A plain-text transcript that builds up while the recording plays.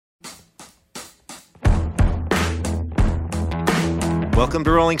Welcome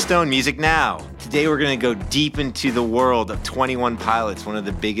to Rolling Stone Music Now. Today we're going to go deep into the world of 21 Pilots, one of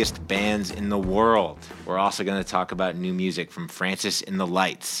the biggest bands in the world. We're also going to talk about new music from Francis and the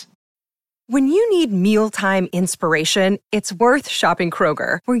Lights. When you need mealtime inspiration, it's worth shopping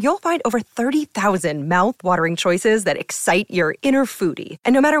Kroger, where you'll find over 30,000 mouth-watering choices that excite your inner foodie.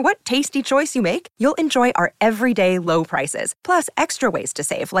 And no matter what tasty choice you make, you'll enjoy our everyday low prices, plus extra ways to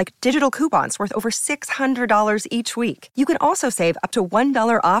save, like digital coupons worth over $600 each week. You can also save up to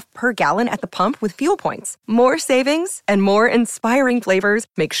 $1 off per gallon at the pump with fuel points. More savings and more inspiring flavors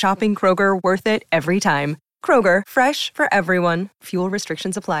make shopping Kroger worth it every time. Kroger, fresh for everyone. Fuel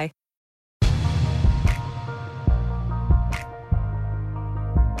restrictions apply.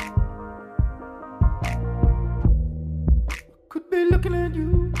 Looking at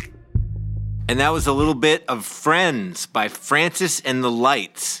you. And that was a little bit of Friends by Francis and the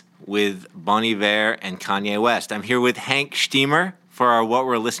Lights with Bon Iver and Kanye West. I'm here with Hank Stiemer for our What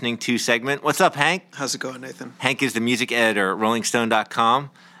We're Listening To segment. What's up, Hank? How's it going, Nathan? Hank is the music editor at RollingStone.com.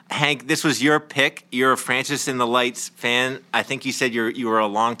 Hank, this was your pick. You're a Francis and the Lights fan. I think you said you were a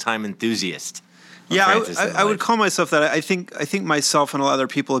longtime enthusiast. Yeah, I would call myself that. I think myself and a lot of other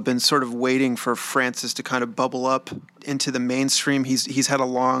people have been sort of waiting for Francis to kind of bubble up into the mainstream. He's had a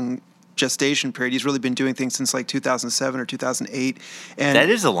long gestation period. He's really been doing things since like 2007 or 2008. And that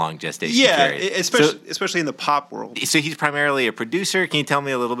is a long gestation period. Yeah, especially in the pop world. So he's primarily a producer. Can you tell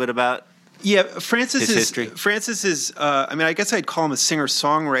me a little bit about Francis his history? Francis is, I guess I'd call him a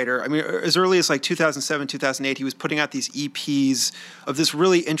singer-songwriter. I mean, as early as like 2007, 2008, he was putting out these EPs of this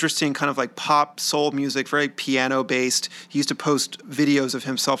really interesting kind of like pop soul music, very piano-based. He used to post videos of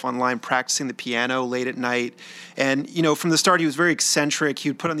himself online practicing the piano late at night. And, from the start, he was very eccentric. He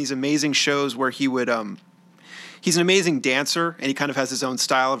would put on these amazing shows where he would... He's an amazing dancer, and he kind of has his own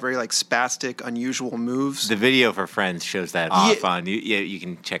style of very like spastic, unusual moves. The video for Friends shows that off on. You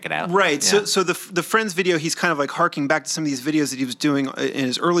can check it out. Right. Yeah. So the Friends video, he's kind of like harking back to some of these videos that he was doing in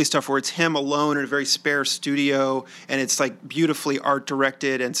his early stuff, where it's him alone in a very spare studio, and it's like beautifully art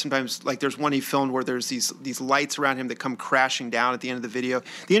directed. And sometimes like there's one he filmed where there's these lights around him that come crashing down at the end of the video.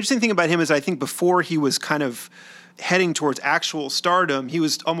 The interesting thing about him is I think before he was kind of heading towards actual stardom, he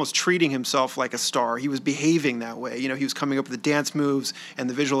was almost treating himself like a star. He was behaving that way. He was coming up with the dance moves and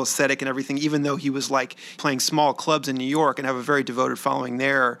the visual aesthetic and everything, even though he was like playing small clubs in New York and have a very devoted following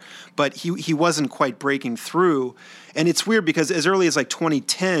there. But he wasn't quite breaking through. And it's weird because as early as like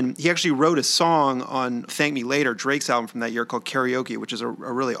 2010, he actually wrote a song on Thank Me Later, Drake's album from that year, called Karaoke, which is a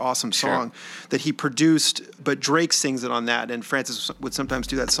really awesome song that he produced, but Drake sings it on that, and Francis would sometimes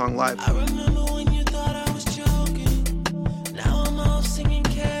do that song live. I remember when you thought I was joking. Now I'm all singing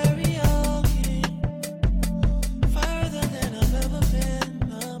karaoke. Further than I've ever been.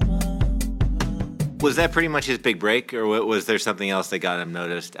 Was that pretty much his big break, or was there something else that got him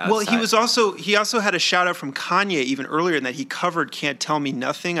noticed outside? Well, he also had a shout out from Kanye even earlier in that he covered Can't Tell Me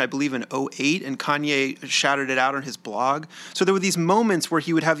Nothing, I believe in 2008, and Kanye shouted it out on his blog. So there were these moments where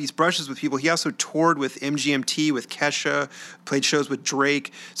he would have these brushes with people. He also toured with MGMT, with Kesha, played shows with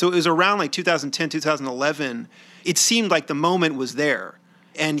Drake. So it was around like 2010, 2011. It seemed like the moment was there.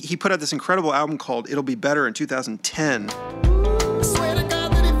 And he put out this incredible album called It'll Be Better in 2010. Swear to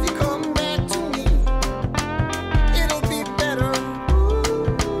God that if you come back to me, it'll be better.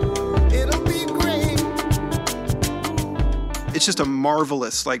 It'll be great. It's just a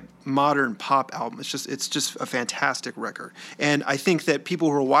marvelous, like, modern pop album. It's just a fantastic record. And I think that people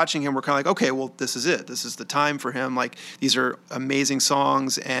who were watching him were kind of like, okay, well, this is it. This is the time for him. Like, these are amazing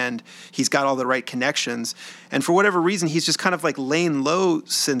songs, and he's got all the right connections. And for whatever reason, he's just kind of like laying low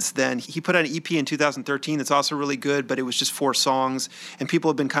since then. He put out an EP in 2013 that's also really good, but it was just 4 songs. And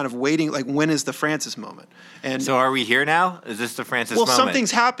people have been kind of waiting, like, when is the Francis moment? And so are we here now? Is this the Francis moment? Well, something's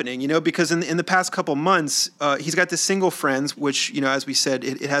happening, because in the past couple months, he's got this single Friends, which, as we said,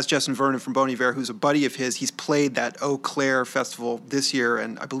 it has Justin Vernon from Bon Iver, who's a buddy of his. He's played that Eau Claire festival this year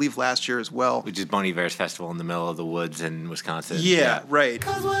and I believe last year as well. Which is Bon Iver's festival in the middle of the woods in Wisconsin. Yeah. Right.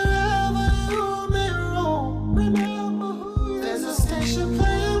 'Cause wherever you may roam, remember who there's a station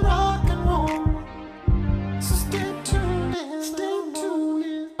playing rock and roll. So stay tuned in, stay tuned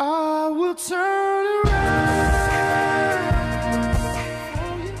in. I will turn around.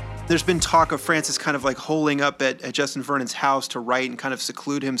 There's been talk of Francis kind of like holing up at Justin Vernon's house to write and kind of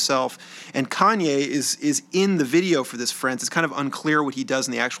seclude himself. And Kanye is in the video for this Friends. It's kind of unclear what he does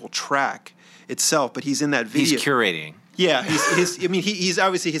in the actual track itself, but he's in that video. He's curating. Yeah, he's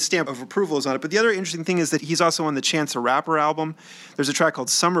obviously his stamp of approval is on it. But the other interesting thing is that he's also on the Chance the Rapper album. There's a track called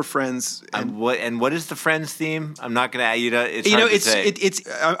Summer Friends. And what is the Friends theme? I'm not going to. It's hard to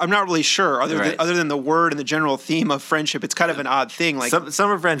say. I'm not really sure. Other than the word and the general theme of friendship, it's kind of an odd thing. Like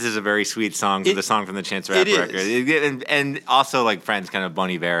Summer Friends is a very sweet song for the song from the Chance the Rapper record, and also like Friends, kind of Bon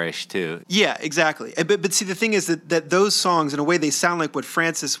Iver-ish too. Yeah, exactly. But see, the thing is that those songs, in a way, they sound like what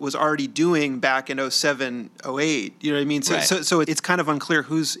Francis was already doing back in 07, 08. You know what I mean? So it's kind of unclear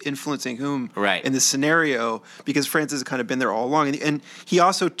who's influencing whom in this scenario, because Francis has kind of been there all along. And he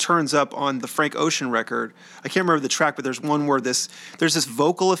also turns up on the Frank Ocean record. I can't remember the track, but there's one where there's this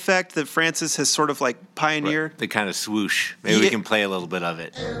vocal effect that Francis has sort of like pioneered. The kind of swoosh. Maybe we can play a little bit of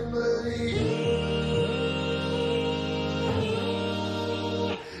it.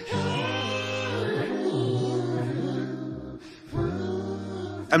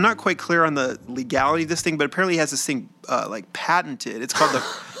 I'm not quite clear on the legality of this thing, but apparently he has this thing like patented. It's called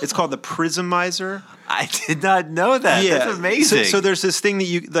the Prismizer. I did not know that. Yeah. That's amazing. So there's this thing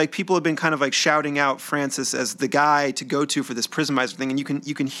that people have been kind of like shouting out Francis as the guy to go to for this Prismizer thing, and you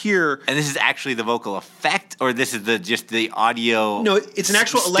can hear. And this is actually the vocal effect, or this is just the audio. No, it's an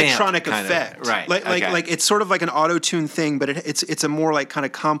actual electronic effect, right? Like it's sort of like an auto-tune thing, but it's a more like kind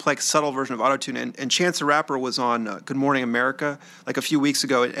of complex, subtle version of auto-tune. And Chance the Rapper was on Good Morning America like a few weeks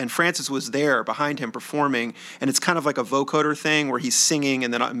ago, and Francis was there behind him performing, and it's kind of like a vocoder thing where he's singing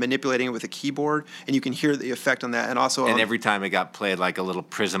and then manipulating it with a keyboard, and you can hear the effect on that. And also, every time it got played, like a little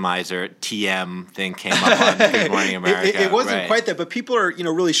Prismizer TM thing came up on Good Morning America. It wasn't quite that, but people are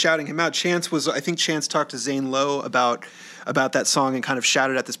really shouting him out. I think Chance talked to Zane Lowe about that song and kind of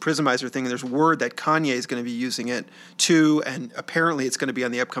shouted at this Prismizer thing. And there's word that Kanye is going to be using it too, and apparently it's going to be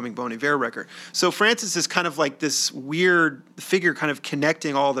on the upcoming Bon Iver record. So Francis is kind of like this weird figure, kind of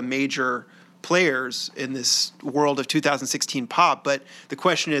connecting all the major players in this world of 2016 pop. But the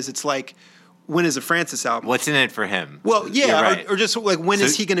question is, it's like, when is a Francis album? What's in it for him? Well, yeah, right. or just like when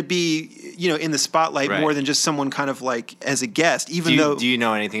is he going to be, in the spotlight more than just someone kind of like as a guest? Do you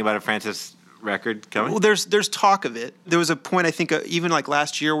know anything about a Francis record coming? Well, there's talk of it. There was a point, I think, even like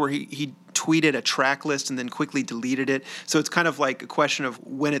last year where he tweeted a track list and then quickly deleted it. So it's kind of like a question of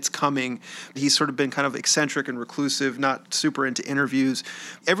when it's coming. He's sort of been kind of eccentric and reclusive, not super into interviews.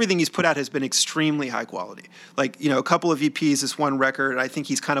 Everything he's put out has been extremely high quality. Like, a couple of EPs, this one record, I think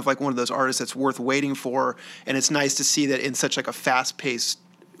he's kind of like one of those artists that's worth waiting for. And it's nice to see that in such like a fast-paced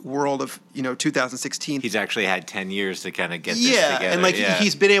world of 2016, he's actually had 10 years to kind of get this together. And like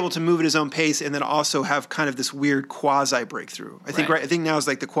he's been able to move at his own pace and then also have kind of this weird quasi breakthrough. I think now is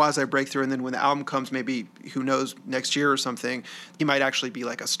like the quasi breakthrough, and then when the album comes, maybe who knows, next year or something, he might actually be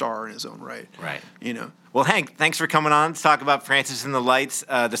like a star in his own right. Well, Hank, thanks for coming on to talk about Francis and the Lights.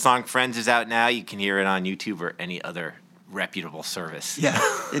 The song Friends is out now. You can hear it on YouTube or any other reputable service. Yeah,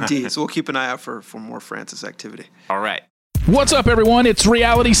 indeed. So we'll keep an eye out for more Francis activity. All right. What's up, everyone? It's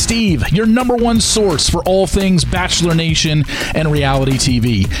Reality Steve, your number one source for all things Bachelor Nation and reality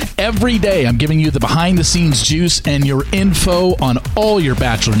TV. Every day, I'm giving you the behind-the-scenes juice and your info on all your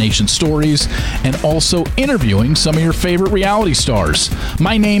Bachelor Nation stories, and also interviewing some of your favorite reality stars.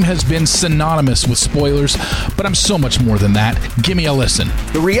 My name has been synonymous with spoilers, but I'm so much more than that. Give me a listen.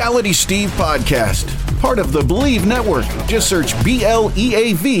 The Reality Steve Podcast, part of the Believe Network. Just search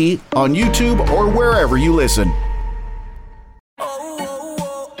BLEAV on YouTube or wherever you listen.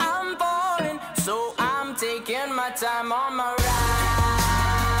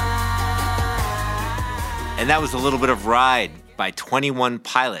 And that was a little bit of Ride by 21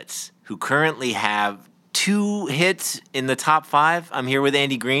 Pilots, who currently have 2 hits in the top 5. I'm here with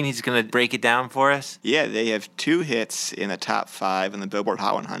Andy Green. He's going to break it down for us. Yeah, they have 2 hits in the top 5 on the Billboard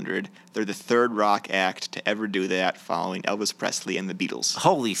Hot 100. They're the third rock act to ever do that, following Elvis Presley and the Beatles.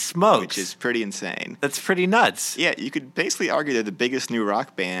 Holy smokes. Which is pretty insane. That's pretty nuts. Yeah, you could basically argue they're the biggest new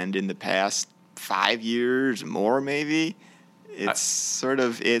rock band in the past 5 years, more maybe. It's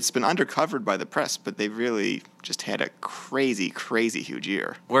been undercovered by the press, but they really just had a crazy, crazy huge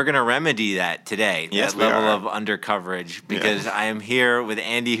year. We're going to remedy that today, yes, that level of undercoverage, because I am here with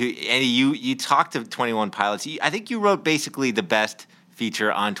Andy. Andy, you talked to 21 Pilots. I think you wrote basically the best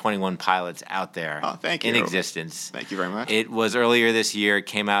feature on 21 Pilots out there. Oh, thank you. In existence. Thank you very much. It was earlier this year. It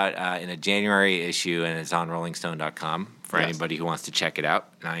came out in a January issue, and it's on RollingStone.com. For anybody who wants to check it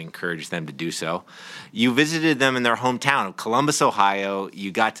out, and I encourage them to do so. You visited them in their hometown of Columbus, Ohio.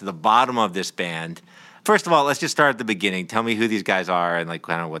 You got to the bottom of this band. First of all, let's just start at the beginning. Tell me who these guys are and like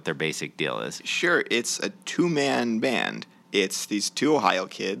kind of what their basic deal is. Sure, it's a 2-man band. It's these 2 Ohio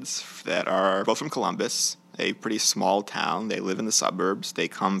kids that are both from Columbus, a pretty small town. They live in the suburbs. They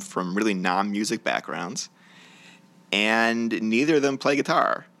come from really non-music backgrounds. and neither of them play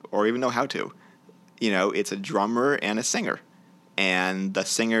guitar or even know how to. It's a drummer and a singer. And the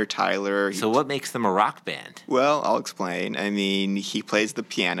singer, Tyler... So what makes them a rock band? Well, I'll explain. I mean, he plays the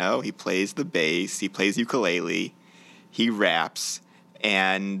piano, he plays the bass, he plays ukulele, he raps,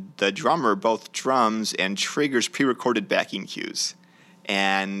 and the drummer both drums and triggers pre-recorded backing cues.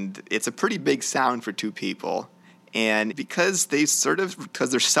 And it's a pretty big sound for two people. And because they're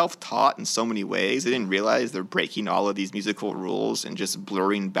self-taught in so many ways, they didn't realize they're breaking all of these musical rules and just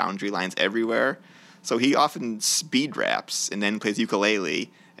blurring boundary lines everywhere. So he often speed raps and then plays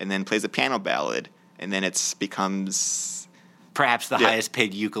ukulele and then plays a piano ballad, and then it becomes perhaps the highest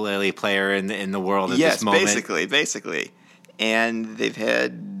paid ukulele player in the world at this moment. Yes, basically. And they've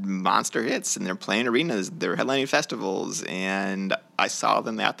had monster hits, and they're playing arenas, they're headlining festivals, and I saw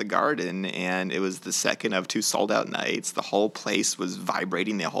them at the Garden, and it was the second of 2 sold-out nights. The whole place was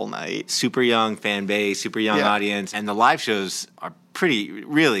vibrating the whole night. Super young fan base, super young audience, and the live shows are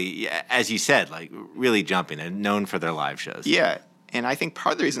really, as you said, like really jumping and known for their live shows. Yeah, and I think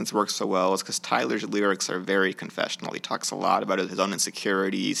part of the reason it's worked so well is because Tyler's lyrics are very confessional. He talks a lot about his own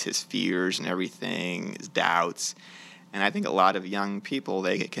insecurities, his fears and everything, his doubts. And I think a lot of young people,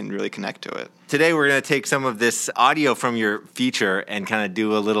 they can really connect to it. Today we're going to take some of this audio from your feature and kind of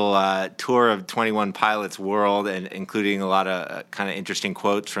do a little tour of 21 Pilots' world, and including a lot of kind of interesting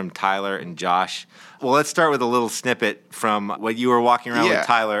quotes from Tyler and Josh. Well, let's start with a little snippet from what you were walking around with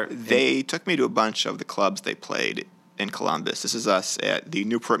Tyler. They took me to a bunch of the clubs they played in Columbus. This is us at the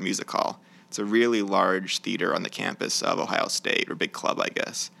Newport Music Hall. It's a really large theater on the campus of Ohio State, or big club, I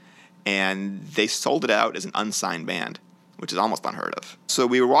guess. And they sold it out as an unsigned band, which is almost unheard of. So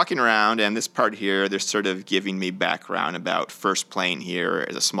we were walking around, and this part here, they're sort of giving me background about first playing here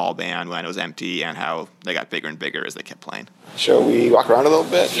as a small band when it was empty and how they got bigger and bigger as they kept playing. Shall we walk around a little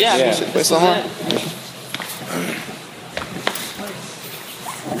bit? Yeah. Play somewhere?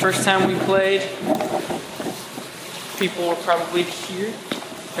 First time we played, people were probably here.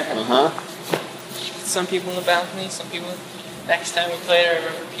 Some people in the balcony, some people... Next time we played, I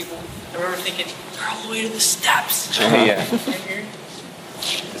remember thinking, they're all the way to the steps. Yeah. Right here.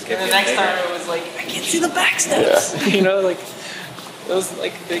 And the next time it was like, I can't see the back steps. Yeah. Like, it was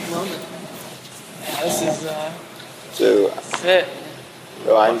like a big moment. Yeah, this is, that's it.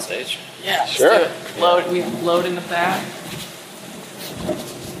 Go on stage. Yeah, sure. Let's do it. We load in the back.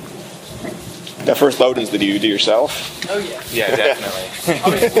 That first load-ins, did you do yourself? Oh, yeah. Yeah, definitely. I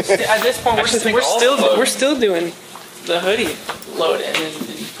mean, at this point, we're still doing the hoodie load in and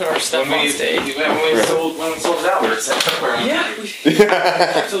put our stuff on stage. When we sold it out, we were set up around. Yeah,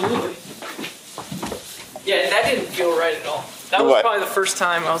 absolutely. Yeah, that didn't feel right at all. That was probably the first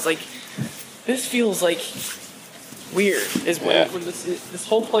time I was like, this feels like weird. Is when this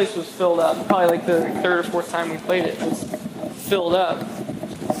whole place was filled up. Probably like the 3rd or 4th time we played it was filled up,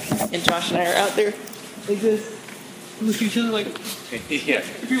 and Josh and I are out there like this. Look at each other like, yeah.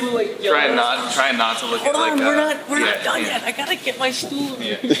 People are like, trying not to look hold at on, like. We're not done yet. I gotta get my stool.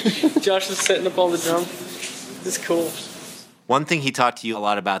 Yeah. Josh is setting up all the drum. This is cool. One thing he talked to you a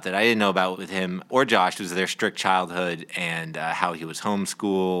lot about that I didn't know about with him or Josh was their strict childhood and how he was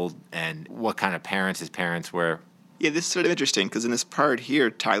homeschooled and what kind of parents his parents were. Yeah, this is sort of interesting because in this part here,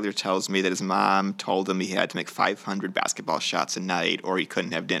 Tyler tells me that his mom told him he had to make 500 basketball shots a night or he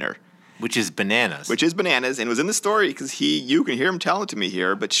couldn't have dinner. Which is bananas. And it was in the story because you can hear him tell it to me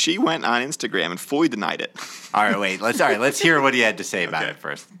here, but she went on Instagram and fully denied it. All right, wait. Let's hear what he had to say about it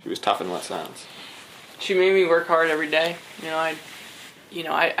first. She was tough in what sense? She made me work hard every day. I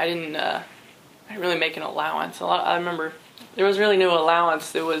didn't really make an allowance. I remember there was really no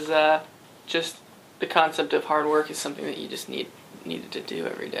allowance. It was just the concept of hard work is something that you just needed to do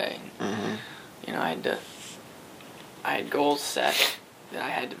every day. Mm-hmm. I had goals set that I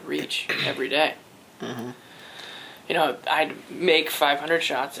had to reach every day. Mm-hmm. I'd make 500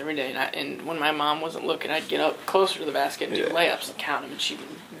 shots every day, and when my mom wasn't looking, I'd get up closer to the basket and do layups and count them, and she'd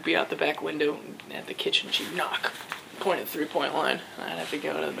be out the back window at the kitchen, she'd knock, point at the 3-point line, and I'd have to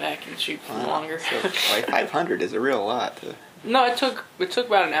go to the back and shoot from longer. So, 500 is a real lot. No, it took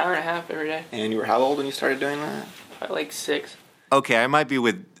about an hour and a half every day. And you were how old when you started doing that? Probably like 6. Okay, I might be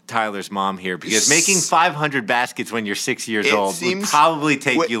with Tyler's mom here because making 500 baskets when you're 6 years old would probably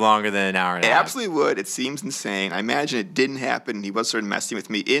take you longer than an hour and a half. It absolutely would. It seems insane. I imagine it didn't happen. He was sort of messing with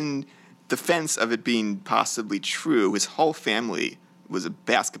me. In defense of it being possibly true, his whole family was a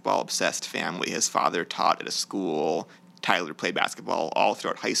basketball-obsessed family. His father taught at a school. Tyler played basketball all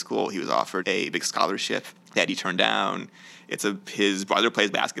throughout high school. He was offered a big scholarship that he turned down. His brother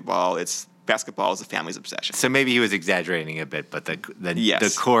plays basketball. Basketball is the family's obsession. So maybe he was exaggerating a bit, but the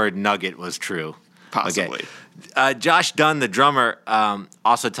core nugget was true. Possibly. Okay. Josh Dunn, the drummer,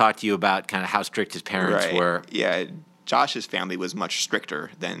 also talked to you about kind of how strict his parents were. Yeah, Josh's family was much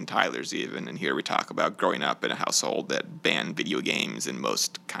stricter than Tyler's even, and here we talk about growing up in a household that banned video games and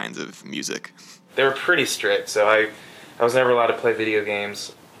most kinds of music. They were pretty strict, so I was never allowed to play video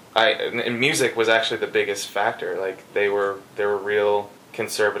games. And music was actually the biggest factor. Like they were real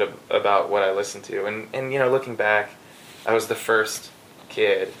conservative about what I listened to, and looking back, I was the first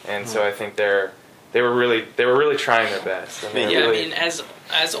kid, and so I think they were really trying their best. I mean,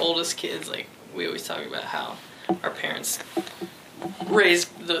 as oldest kids, like we always talk about how our parents raised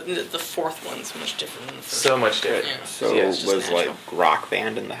the fourth one so much different than the first. So much different. Yeah. So was like rock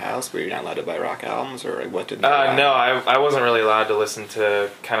band in the house? Were you not allowed to buy rock albums, or what did? No, I wasn't really allowed to listen to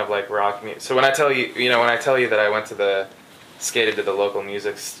kind of like rock music. So when I tell you that I skated to the local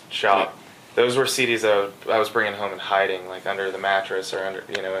music shop, those were CDs that I was bringing home and hiding, like under the mattress or under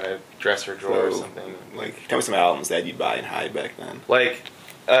in a dresser drawer or something. Like, tell me some albums that you'd buy and hide back then. Like.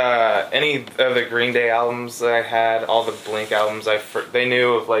 Any of the Green Day albums that I had, all the Blink albums, they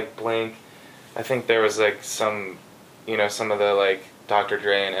knew of like Blink. I think there was like some of the like Dr.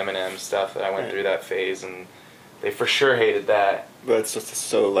 Dre and Eminem stuff that I went through that phase, and they for sure hated that. But it's just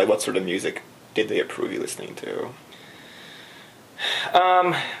so like, what sort of music did they approve you listening to?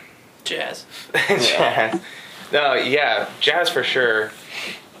 Jazz. Jazz. No, yeah, jazz for sure.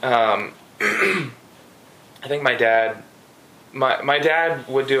 I think my dad. My dad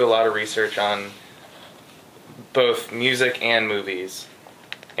would do a lot of research on both music and movies,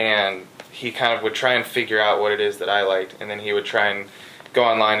 and he kind of would try and figure out what it is that I liked, and then he would try and go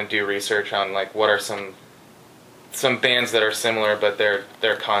online and do research on like what are some bands that are similar, but their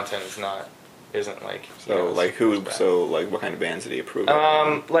content isn't like what kind of bands did he approve of?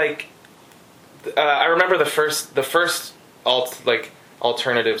 I remember the first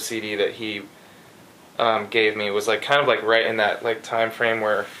alternative CD that he gave me was like kind of like right in that like time frame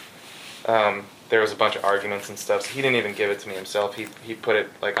where there was a bunch of arguments and stuff. So he didn't even give it to me himself. He put it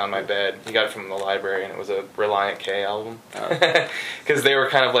like on my bed. He got it from the library, and it was a Relient K album. Because they were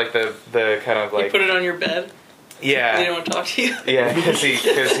kind of like the kind of like. You put it on your bed? Yeah. He didn't want to talk to you? Yeah, because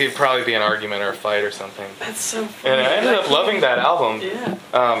he'd probably be an argument or a fight or something. That's so funny. And I ended up loving that album. Yeah.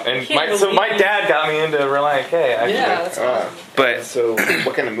 And my dad got me into Relient K, actually. Yeah, that's awesome. But so,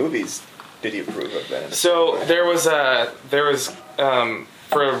 what kind of movies did you approve of then? So there was for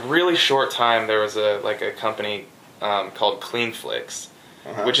a really short time there was a company called Clean Flicks,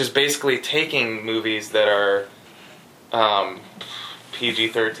 which is basically taking movies that are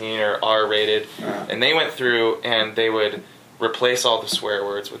PG-13 or R-rated, and they went through and they would replace all the swear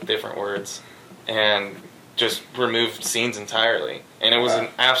words with different words and just remove scenes entirely. And it was an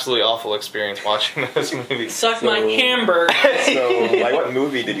absolutely awful experience watching those movies. Suck my hamburger. So, like, what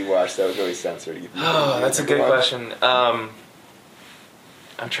movie did you watch that was really censored? Oh, that's a good question. I'm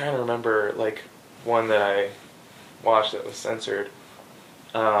trying to remember, like, one that I watched that was censored.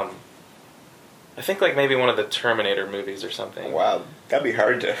 I think, like, maybe one of the Terminator movies or something. Wow, that'd be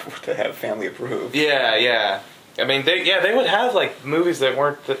hard to have family approved. Yeah. I mean, they would have, like, movies that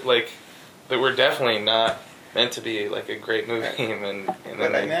weren't, that were definitely not meant to be like a great movie,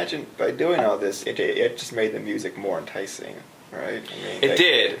 But I imagine by doing all this, it just made the music more enticing, right? I mean, it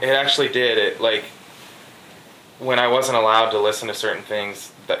did. It actually did. It like when I wasn't allowed to listen to certain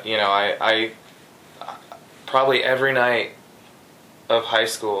things, that I probably every night of high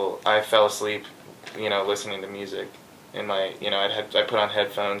school I fell asleep, listening to music in my I put on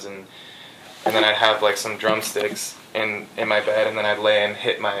headphones and then I'd have like some drumsticks in my bed, and then I'd lay and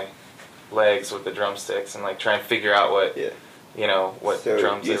hit my legs with the drumsticks and like try and figure out what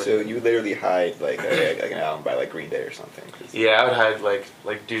drums. Yeah, so you literally hide like an album by like Green Day or something. Yeah, I would hide like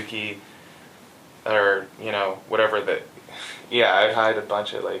Dookie or whatever that. Yeah, I'd hide a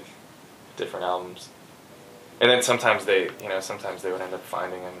bunch of like different albums, and then sometimes they would end up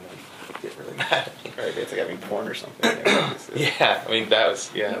finding them and get really mad at me. Right, it's like having porn or something. Yeah, I mean that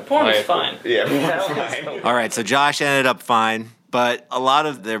was porn was fine. Yeah, porn was fine. All right, so Josh ended up fine. But a lot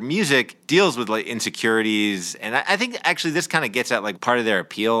of their music deals with like insecurities, and I think actually this kind of gets at like part of their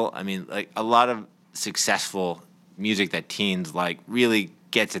appeal. I mean, like a lot of successful music that teens like really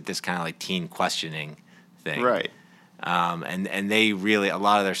gets at this kind of like teen questioning thing, right? And they really, a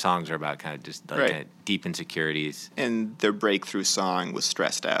lot of their songs are about kind of just like kind of deep insecurities. And their breakthrough song was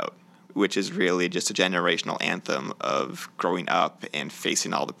 "Stressed Out," which is really just a generational anthem of growing up and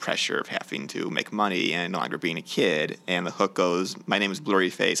facing all the pressure of having to make money and no longer being a kid. And the hook goes, "My name is Blurry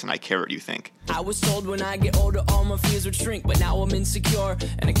Face and I care what you think." I was told when I get older all my fears would shrink, but now I'm insecure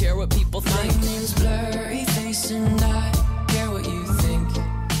and I care what people think. My name's Blurry Face and I care what you think.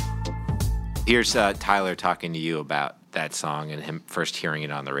 Here's Tyler talking to you about that song and him first hearing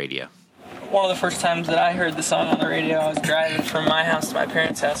it on the radio. One of the first times that I heard the song on the radio, I was driving from my house to my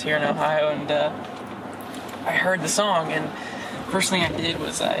parents' house here in Ohio, and I heard the song, and the first thing I did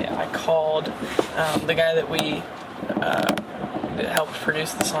was I called the guy that we that helped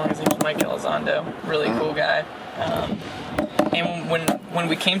produce the song. His name was Mike Elizondo, really cool guy. And when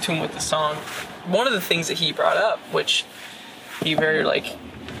we came to him with the song, one of the things that he brought up, which he very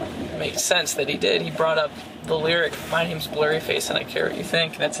made sense that he did, he brought up the lyric, "My name's Blurryface and I care what you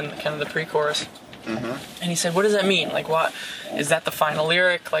think." That's in kind of the pre-chorus. And he said, "What does that mean? Like, what is that the final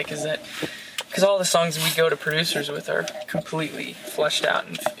lyric? Like, is it?" Because all the songs we go to producers with are completely fleshed out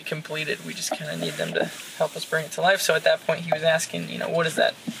and completed. We just kind of need them to help us bring it to life. So at that point, he was asking, what does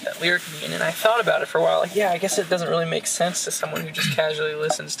that lyric mean? And I thought about it for a while. Like, yeah, I guess it doesn't really make sense to someone who just casually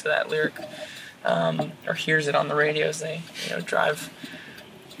listens to that lyric or hears it on the radio as they, drive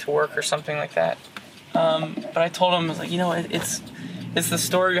to work or something like that. But I told him, I was like, it's the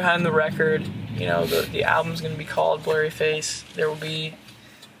story behind the record. The album's going to be called Blurryface. There will be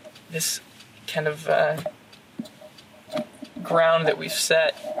this kind of ground that we've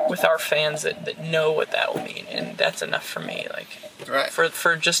set with our fans that know what that will mean, and that's enough for me. Right.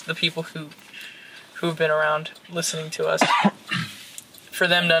 For just the people who've been around listening to us, for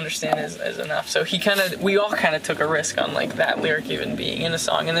them to understand is enough. So we all kind of took a risk on that lyric even being in a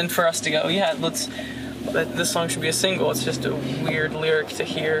song, and then for us to go, this song should be a single. It's just a weird lyric to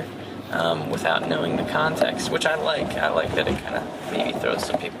hear without knowing the context, which I like. I like that it kind of maybe throws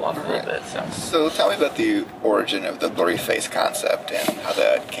some people off a little bit. So tell me about the origin of the Blurryface concept and how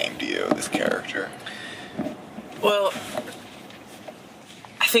that came to you, this character. Well,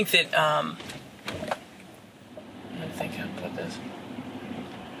 I think that let me think how to put this.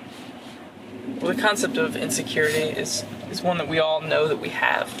 Well, the concept of insecurity is one that we all know that we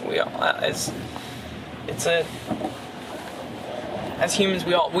have. We all as humans,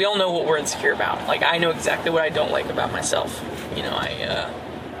 we all know what we're insecure about. I know exactly what I don't like about myself.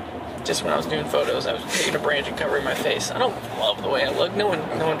 Just when I was doing photos, I was taking a branch and covering my face. I don't love the way I look. No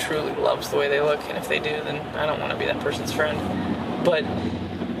one truly loves the way they look, and if they do, then I don't want to be that person's friend. But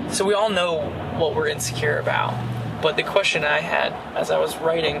so we all know what we're insecure about. But the question I had as I was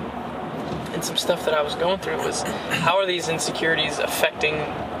writing and some stuff that I was going through was, how are these insecurities affecting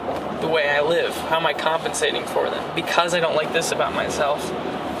the way I live? How am I compensating for them? Because I don't like this about myself,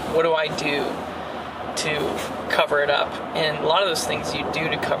 what do I do to cover it up? And a lot of those things you do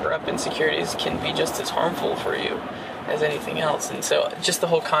to cover up insecurities can be just as harmful for you as anything else. And so just the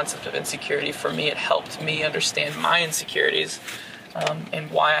whole concept of insecurity, for me, it helped me understand my insecurities and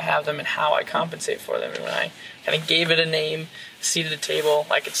why I have them and how I compensate for them. And when I kind of gave it a name, seat at a table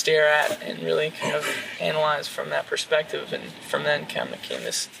I could stare at and really kind of analyze from that perspective, and from then kind of came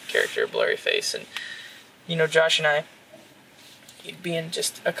this character Blurryface. And Josh and I, being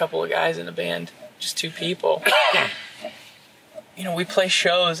just a couple of guys in a band, just two people, we play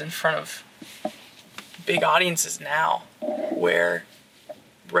shows in front of big audiences now, where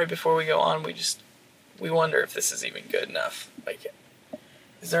right before we go on, we wonder if this is even good enough.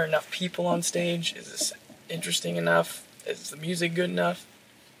 Is there enough people on stage? Is this interesting enough? Is the music good enough?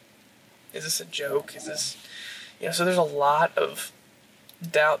 Is this a joke? Is this, so there's a lot of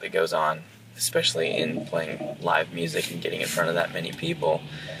doubt that goes on, especially in playing live music and getting in front of that many people.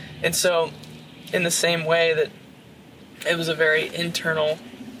 And so, in the same way that it was a very internal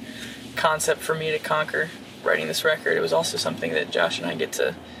concept for me to conquer writing this record, it was also something that Josh and I get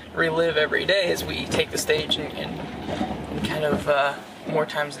to relive every day as we take the stage and kind of more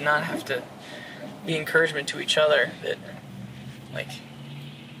times than not have to be encouragement to each other that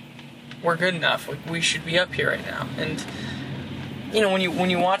we're good enough, we should be up here right now. And when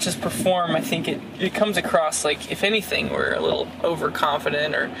you watch us perform, I think it comes across if anything we're a little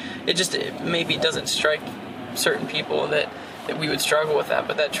overconfident, or it maybe doesn't strike certain people that we would struggle with that,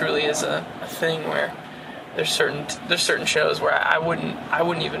 but that truly is a thing where there's certain shows where I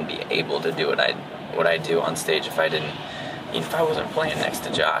wouldn't even be able to do what I do on stage if I wasn't playing next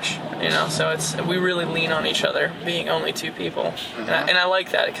to Josh, So we really lean on each other, being only two people, and I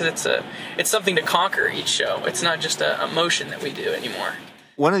like that because it's something to conquer each show. It's not just a motion that we do anymore.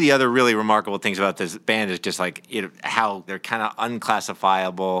 One of the other really remarkable things about this band is just how they're kind of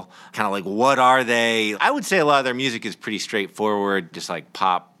unclassifiable, kind of what are they? I would say a lot of their music is pretty straightforward, just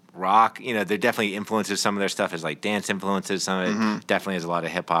pop, rock. There definitely influences, some of their stuff is dance influences, some of it definitely has a lot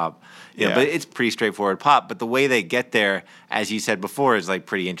of hip hop. Yeah, but it's pretty straightforward pop. But the way they get there, as you said before, is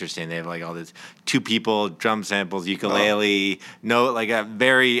pretty interesting. They have all this two people, drum samples, ukulele, a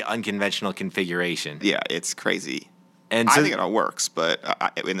very unconventional configuration. Yeah, it's crazy. And I so, think it all works, but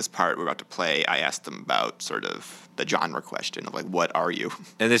in this part we're about to play, I asked them about sort of the genre question of like, what are you?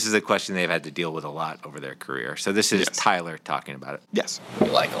 and this is a question they've had to deal with a lot over their career. So this is Yes. Tyler talking about it. Yes. We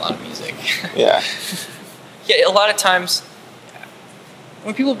like a lot of music. Yeah. Yeah, a lot of times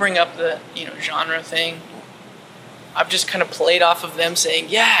when people bring up the genre thing, I've just kind of played off of them saying,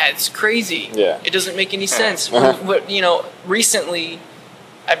 "Yeah, it's crazy. Yeah. It doesn't make any sense." But recently,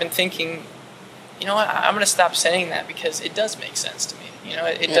 I've been thinking, you know what? I'm going to stop saying that because it does make sense to me.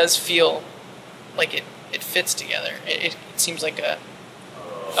 It does feel like it fits together. It seems like a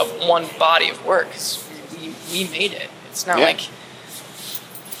one body of work. 'Cause we made it. It's not like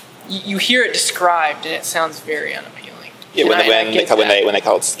you hear it described and it sounds very unappealing. Yeah, when they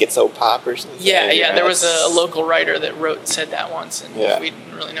call it schizo pop or something. Yeah. There was a local writer that said that once, and Yeah. we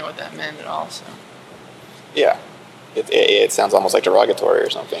didn't really know what that meant at all. So. Yeah. It sounds almost like derogatory or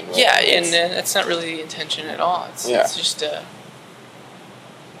something. Right? Yeah, and that's not really the intention at all. It's just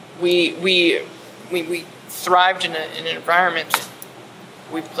we thrived in an environment that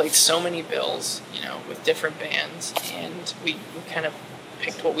we played so many bills, with different bands, and we kind of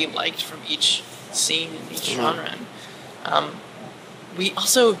picked what we liked from each scene and each genre. And, we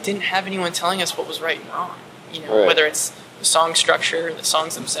also didn't have anyone telling us what was right and wrong. Right. Whether it's the song structure, the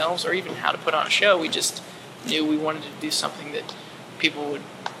songs themselves, or even how to put on a show. We just knew we wanted to do something that people would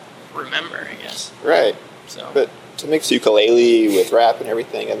remember, I guess. Right. So. But to mix ukulele with rap and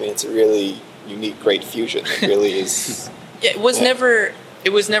everything, I mean, it's a really unique, great fusion. It really is. Yeah, it was never.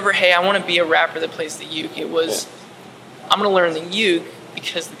 It was never. Hey, I want to be a rapper that plays the uke. It was. I'm going to learn the uke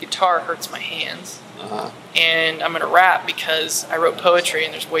because the guitar hurts my hands, and I'm going to rap because I wrote poetry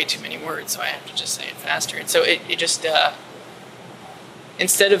and there's way too many words, so I have to just say it faster. And so it just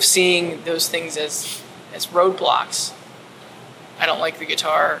instead of seeing those things as roadblocks, I don't like the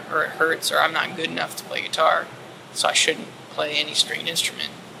guitar, or it hurts, or I'm not good enough to play guitar, so I shouldn't play any stringed instrument,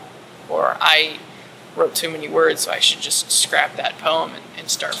 or I wrote too many words, so I should just scrap that poem and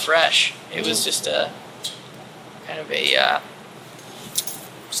start fresh. It was just a kind of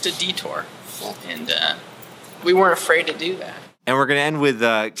just a detour, and we weren't afraid to do that. And we're going to end with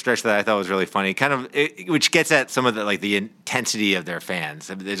a stretch that I thought was really funny, which gets at some of the intensity of their fans.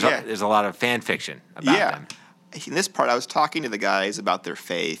 I mean, there's a lot of fan fiction about them. In this part, I was talking to the guys about their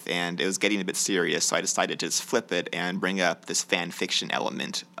faith, and it was getting a bit serious, so I decided to just flip it and bring up this fan fiction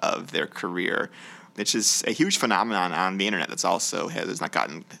element of their career, which is a huge phenomenon on the internet that's also has not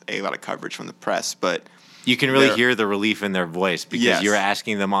gotten a lot of coverage from the press, but you can really hear the relief in their voice because you're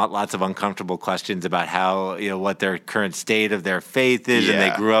asking them lots of uncomfortable questions about how, what their current state of their faith is, and they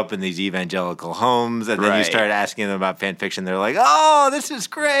grew up in these evangelical homes, and then you start asking them about fan fiction. They're like, "Oh, this is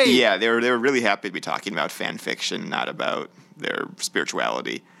great!" Yeah, they were really happy to be talking about fan fiction, not about their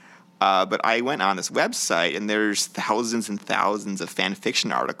spirituality. But I went on this website, and there's thousands and thousands of fan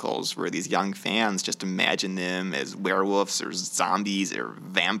fiction articles where these young fans just imagine them as werewolves or zombies or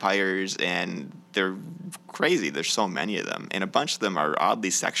vampires, and they're crazy. There's so many of them, and a bunch of them are oddly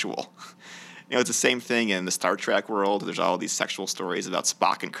sexual. It's the same thing in the Star Trek world. There's all these sexual stories about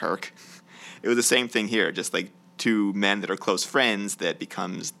Spock and Kirk. It was the same thing here, just like two men that are close friends that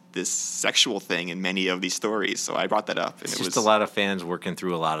becomes this sexual thing in many of these stories. So I brought that up. And it's just a lot of fans working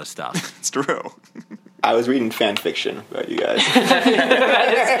through a lot of stuff. It's true. I was reading fan fiction about you guys.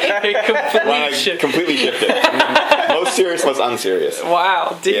 Completely shifted. Most serious, most unserious.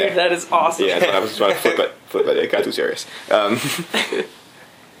 Wow, dude, that is awesome. Yeah, I was trying to flip it. It got too serious. I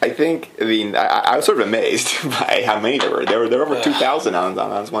was sort of amazed by how many there were. There were over 2,000 on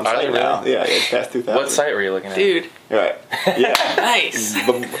one site now. Yeah, it's past 2,000. What site were you looking at? Dude. Right. Yeah. Nice.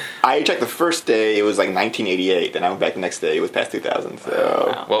 But I checked the first day, it was like 1988, and I went back the next day, it was past 2,000.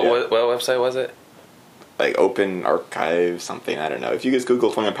 So, What website was it? Like Open Archive, something, I don't know. If you just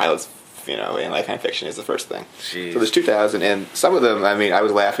Google 21 Pilots, and like fan fiction is the first thing. Jeez. So there's 2,000, and some of them, I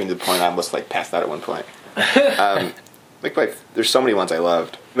was laughing to the point I almost passed out at one point. There's so many ones I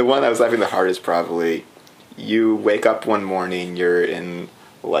loved. The one I was laughing the hardest probably, you wake up one morning, you're in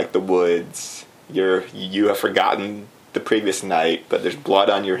the woods, you have forgotten the previous night, but there's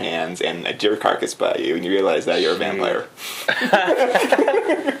blood on your hands and a deer carcass by you, and you realize that you're a vampire.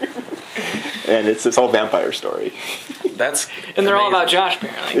 And it's this whole vampire story. And they're all about Josh,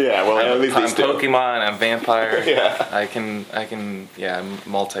 apparently. Yeah, well, at least I'm these two. Pokemon, I'm vampire. Yeah. I can, I'm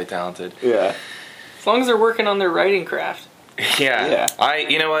multi-talented. Yeah. As long as they're working on their writing craft. Yeah.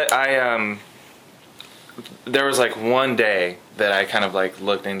 You know what? There was one day that I kind of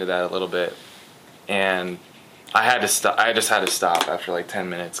looked into that a little bit, and I had to stop. I just had to stop after 10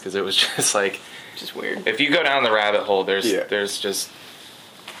 minutes because it was just just weird. If you go down the rabbit hole, there's just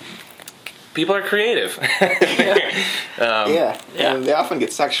people are creative. And they often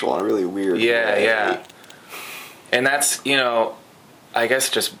get sexual in a really weird way. Yeah. And that's, I guess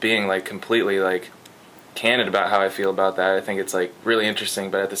just being like completely like candid about how I feel about that. I think it's like really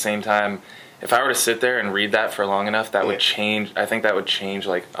interesting, but at the same time, if I were to sit there and read that for long enough, that would change. I think that would change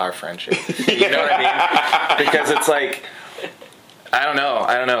like our friendship. You know what I mean? Because it's like, I don't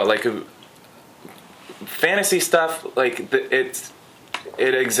know, like fantasy stuff, like it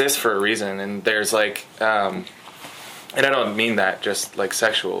exists for a reason, and there's like, and I don't mean that just like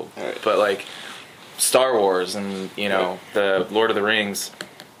sexual, but like Star Wars and the Lord of the Rings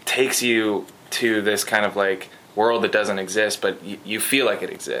takes you to this kind of like world that doesn't exist, but you feel like it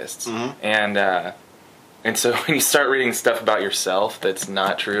exists. And so when you start reading stuff about yourself that's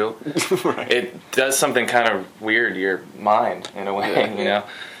not true, it does something kind of weird to your mind in a way,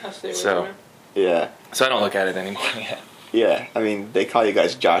 So I don't look at it anymore yet. Yeah, I mean, they call you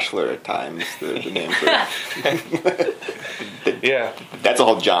guys Joshler at times, the name for yeah. That's a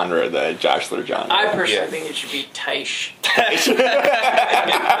whole genre, the Joshler genre. I personally think it should be Taish.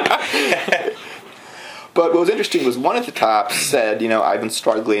 But what was interesting was one at the top said, I've been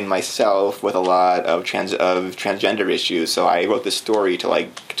struggling myself with a lot of transgender issues, so I wrote this story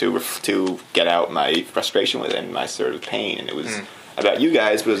to get out my frustration with it and my sort of pain, and it was about you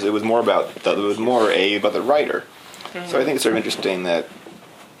guys. It was more about the writer. So I think it's sort of interesting that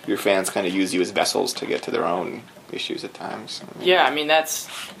your fans kind of use you as vessels to get to their own issues at times. Yeah, I mean that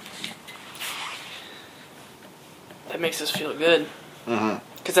makes us feel good.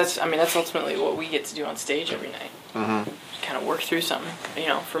 Because that's ultimately what we get to do on stage every night. Kind of work through something.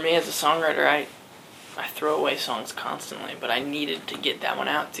 For me as a songwriter, I throw away songs constantly, but I needed to get that one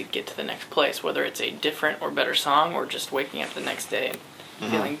out to get to the next place, whether it's a different or better song or just waking up the next day and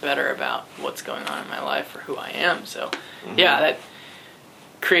feeling better about what's going on in my life or who I am. So, that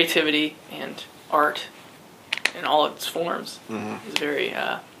creativity and art in all its forms is very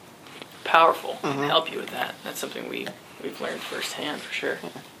powerful and help you with that. That's something we've learned firsthand for sure.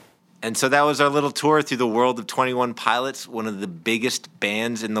 And so that was our little tour through the world of 21 Pilots, one of the biggest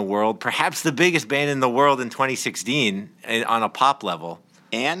bands in the world, perhaps the biggest band in the world in 2016 on a pop level.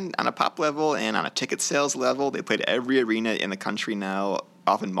 And on a pop level and on a ticket sales level, they played every arena in the country now,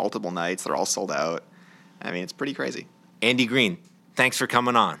 often multiple nights. They're all sold out. I mean, it's pretty crazy. Andy Green, thanks for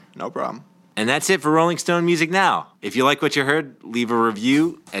coming on. No problem. And that's it for Rolling Stone Music Now. If you like what you heard, leave a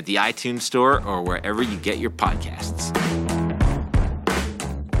review at the iTunes Store or wherever you get your podcasts.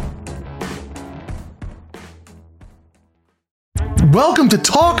 Welcome to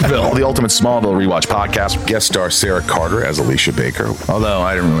Talkville, the ultimate Smallville rewatch podcast. Guest star Sarah Carter as Alicia Baker, although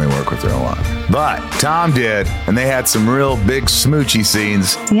I didn't really work with her a lot. But Tom did, and they had some real big smoochy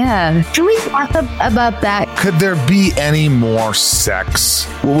scenes. Yeah. Can we talk about that? Could there be any more sex?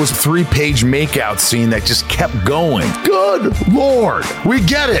 What was a 3-page makeout scene that just kept going? Good Lord, we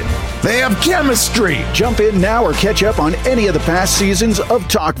get it. They have chemistry. Jump in now or catch up on any of the past seasons of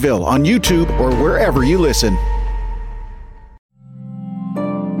Talkville on YouTube or wherever you listen.